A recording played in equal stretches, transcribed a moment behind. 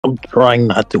I'm trying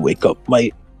not to wake up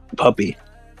my puppy.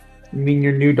 You mean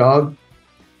your new dog?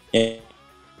 Yeah,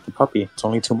 the puppy. It's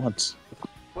only 2 months.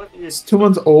 What It's is 2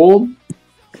 months old?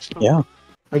 Yeah.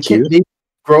 I can't Cute. they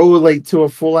grow like to a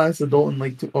full ass adult in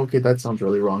like two. Okay, that sounds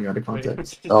really wrong out of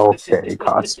context. Okay,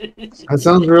 Cos. That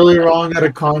sounds really wrong out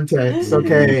of context.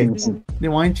 Okay.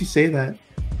 Then why didn't you say that?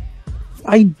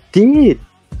 I did.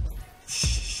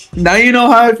 Now you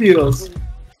know how it feels.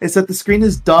 It's that the screen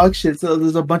is dog shit, so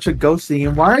there's a bunch of ghosting.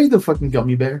 And why are you the fucking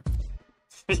gummy bear?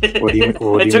 What do you mean?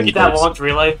 It took you that long to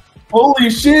realize. Holy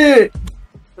shit!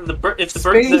 It's the bird.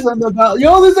 Space on the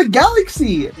yo, there's a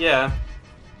galaxy. Yeah.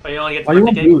 But you only get Why you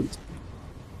want boots?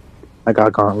 I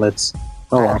got gauntlets.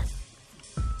 Oh well.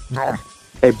 No.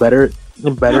 Hey, better.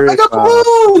 I got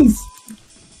balloons.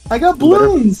 I got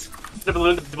balloons. The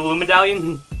balloon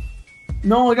medallion.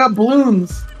 No, I got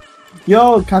balloons.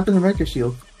 Yo, Captain America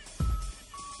shield.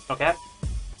 Okay.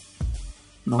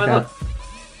 No Wait, cap. look.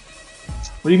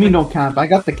 What do you mean no cap? I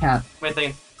got the cap. Wait a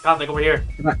second. Cosmic over here.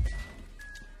 Happy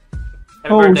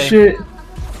Oh birthday. shit.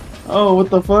 Oh, what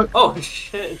the fuck? Oh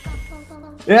shit.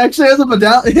 It actually has a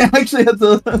medallion. It actually has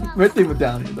a birthday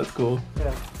medallion. That's cool.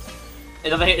 Yeah. It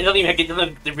doesn't even get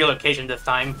the real location this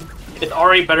time. It's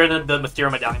already better than the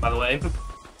Mysterio medallion, by the way.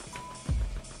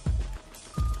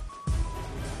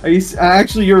 Are you?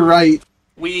 Actually, you're right.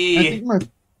 I think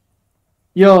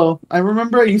Yo, I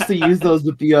remember I used to use those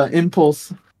with the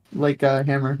impulse, like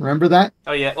hammer. Remember that?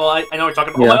 Oh yeah. Well, I know what you're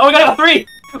talking about. Yeah. Oh my god, I got 3!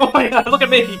 Oh my god, look at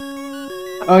me.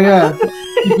 Oh yeah.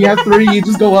 If you have 3, you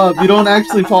just go up. You don't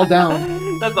actually fall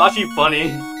down. That's actually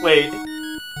funny. Wait.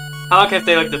 How long can I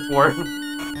stay like this for?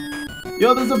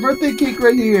 Yo, there's a birthday cake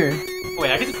right here.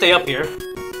 Wait, I can just stay up here.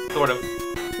 Sort of.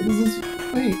 What is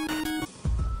this? Wait.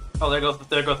 Oh, there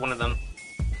goes one of them.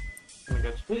 Oh my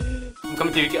gosh. I'm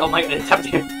coming to you. Oh my god, it's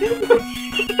happening.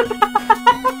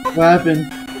 What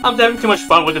happened? I'm having too much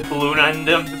fun with this balloon and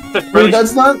Wait,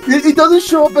 that's not. It doesn't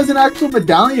show up as an actual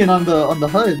medallion on the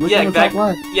HUD. Look yeah, on the top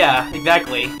left. Yeah,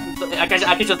 exactly. So I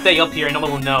can just stay up here and no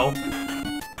one will know.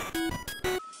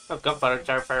 Oh, gunfire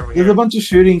over There's here. a bunch of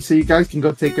shooting, so you guys can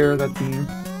go take care of that team.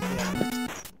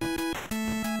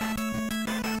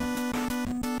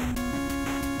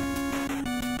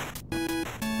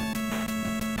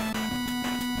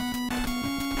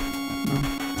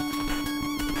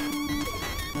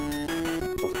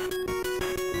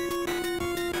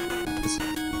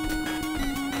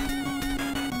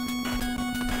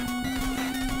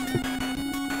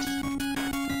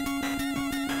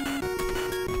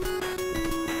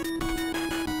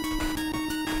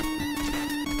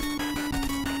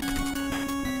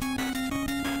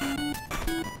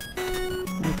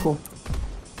 Cool.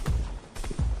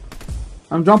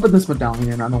 I'm dropping this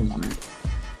medallion. I don't want it.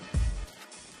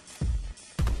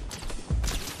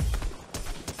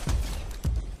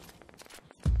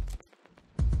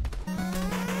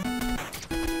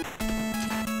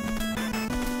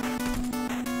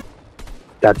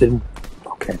 That didn't.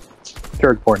 Okay.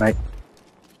 Third Fortnite.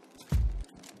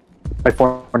 My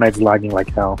Fortnite's lagging like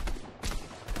hell.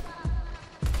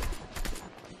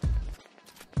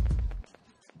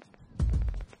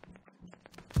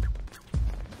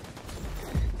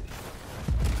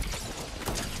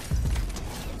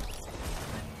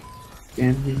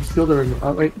 And he's still there.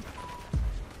 Oh wait.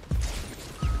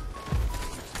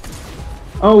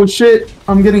 Oh shit!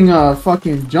 I'm getting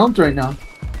fucking jumped right now.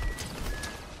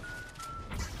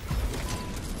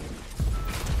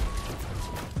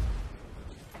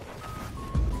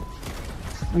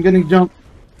 I'm getting jumped.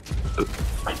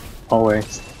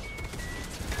 Always.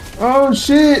 Oh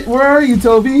shit! Where are you,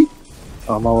 Toby?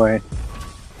 On my way.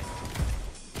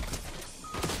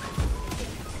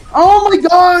 Oh my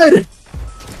god!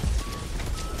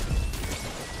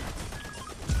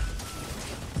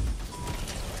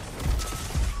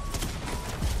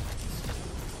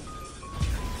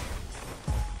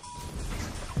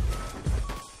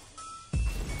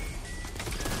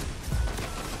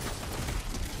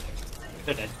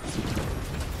 They're dead.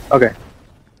 Okay.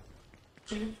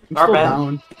 I'm Our still bad.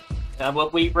 down.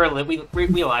 Well, we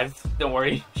alive. Don't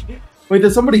worry. Wait,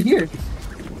 there's somebody here.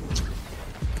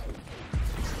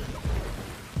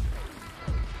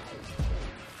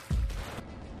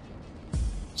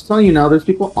 Just telling you now, there's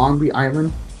people on the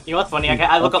island. You know what's funny?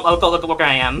 I look up where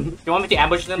I am. Do you want me to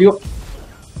ambush them?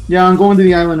 Yeah, I'm going to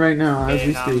the island right now as Okay,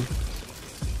 we no. speak.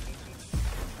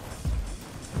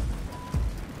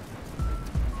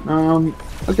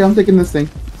 Okay, I'm taking this thing.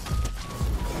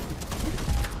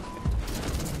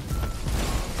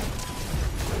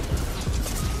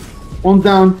 One's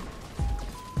down.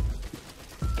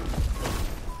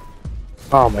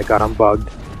 Oh my god, I'm bugged.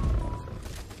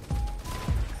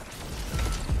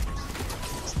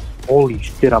 Holy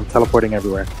shit, I'm teleporting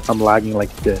everywhere. I'm lagging like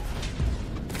shit.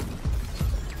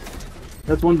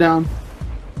 That's one down.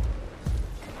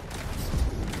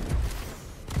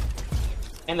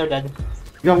 And they're dead.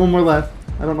 You got one more left.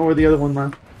 I don't know where the other one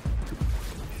went.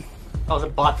 Oh, it's a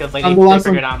bot because like, they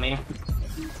figured out me.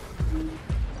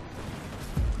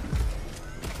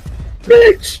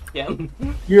 Bitch! Yeah.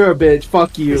 You're a bitch.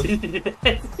 Fuck you.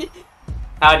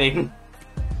 Howdy.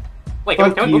 Wait,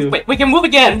 can we move? Wait, we can move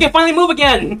again! We can finally move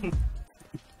again!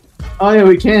 Oh yeah,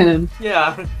 we can.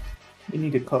 Yeah. We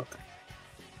need to cook.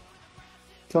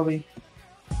 Toby.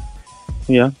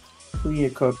 Yeah? We need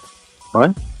to cook.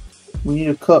 What? We need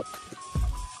to cook.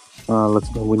 Let's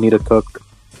go. We need to cook.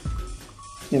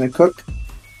 You gonna cook?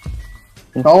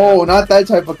 Yeah. Oh, not that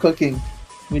type of cooking.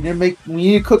 We need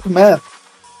to cook meth.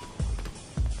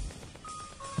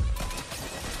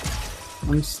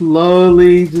 I'm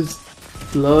slowly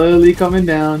coming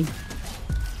down.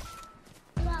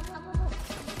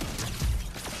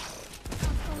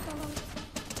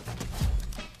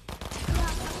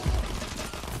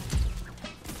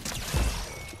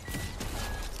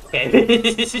 Okay.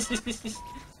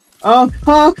 I'm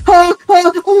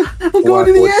going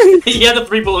to the end! You have the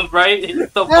 3 bullets, right?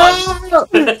 It's so fun.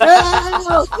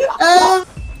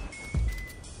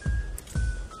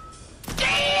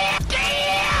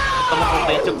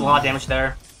 They took a lot of damage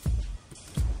there.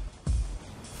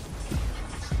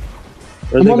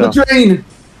 I'm on the train!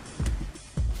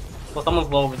 Well, someone's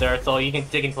low over there, so you can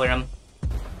dig and clear him.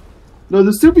 No,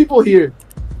 there's 2 people here.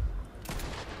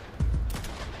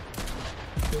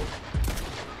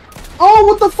 Oh,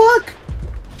 what the fuck?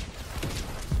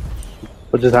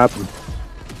 What just happened?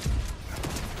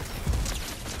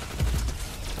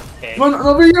 Okay. Run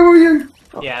over here,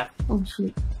 Oh, yeah. Oh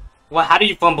shit. Well, how do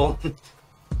you fumble?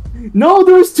 No,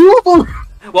 there was 2 of them!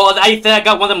 Well, I said I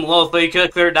got one of them low, so you could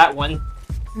have cleared that one.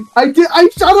 I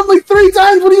shot him like 3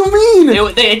 times, what do you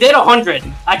mean? They did 100,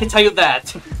 I can tell you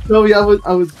that. No, yeah, what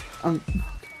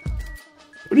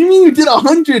do you mean you did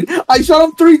 100? I shot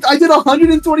him 3, I did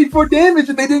 124 damage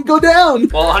and they didn't go down!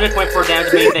 Well, 124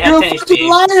 damage means they had 10 HP.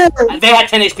 Liar. They had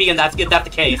 10 HP and that's the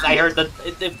case. I heard that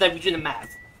if we do the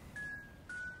math.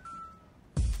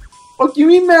 Fuck you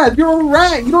mean math? You're a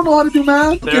rat. You don't know how to do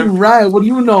math. Fucking rat. What do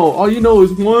you know? All you know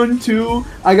is 1, 2.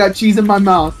 I got cheese in my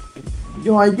mouth.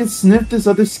 Yo, I can sniff this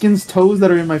other skin's toes that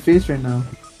are in my face right now.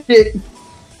 Shit.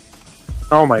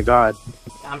 Oh my god.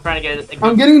 I'm trying to get a good...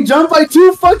 I'm getting jumped by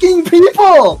 2 fucking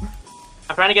people.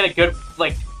 I'm trying to get a good,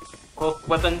 like, close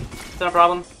weapon. Is that a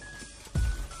problem?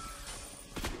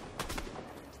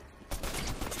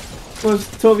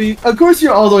 Toby, of course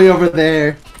you're all the way over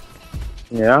there.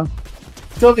 Yeah?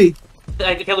 Toby.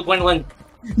 I killed Gwendolyn.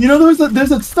 You know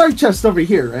there's a star chest over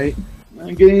here, right?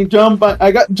 I'm getting jumped by.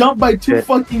 I got jumped by 2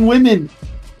 fucking women.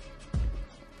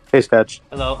 Hey, Sketch.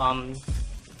 Hello,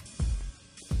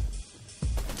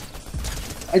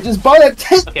 I just bought a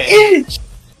 10-inch!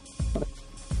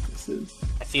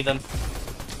 I see them.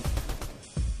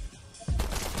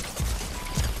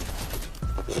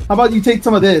 How about you take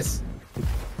some of this?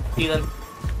 See them.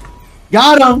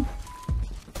 Got him!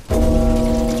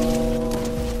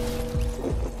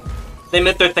 They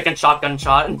missed their second shotgun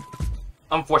shot.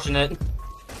 Unfortunate.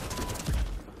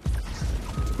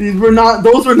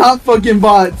 Those were not fucking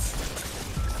bots.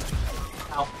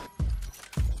 Ow.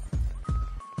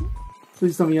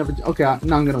 Please tell me you have a... Okay,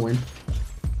 now I'm gonna win.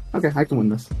 Okay, I can win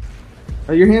this.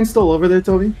 Are your hands still over there,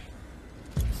 Toby?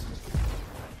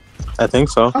 I think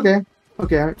so. Okay.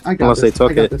 Okay, I got Unless this. they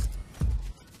took it. This.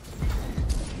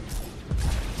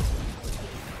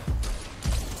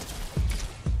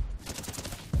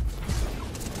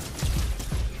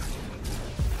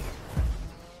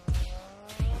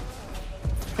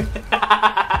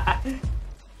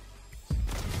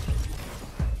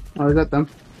 Oh, is that them?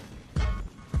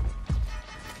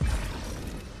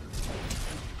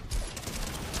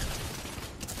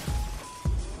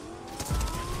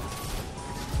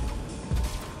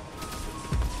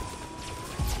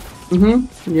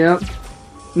 Yep.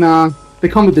 Nah, they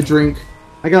come with the drink.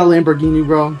 I got a Lamborghini,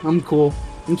 bro. I'm cool.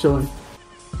 I'm chilling.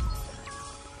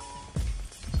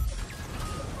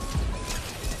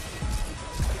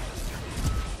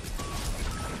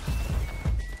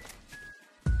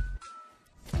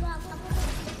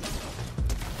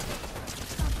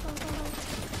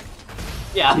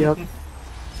 Yeah. Yep.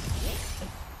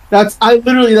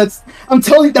 I'm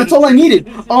telling you, that's all I needed.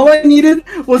 All I needed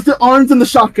was the arms and the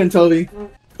shotgun, Toby.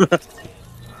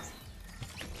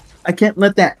 I can't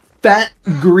let that fat,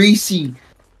 greasy,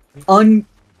 what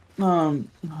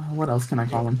else can I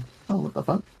call him? Oh, what the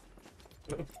fuck?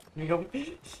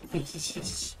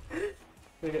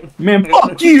 Man,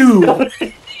 fuck you!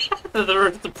 The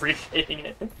room's appreciating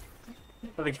it.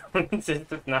 The government is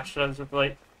national, just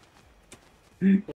like...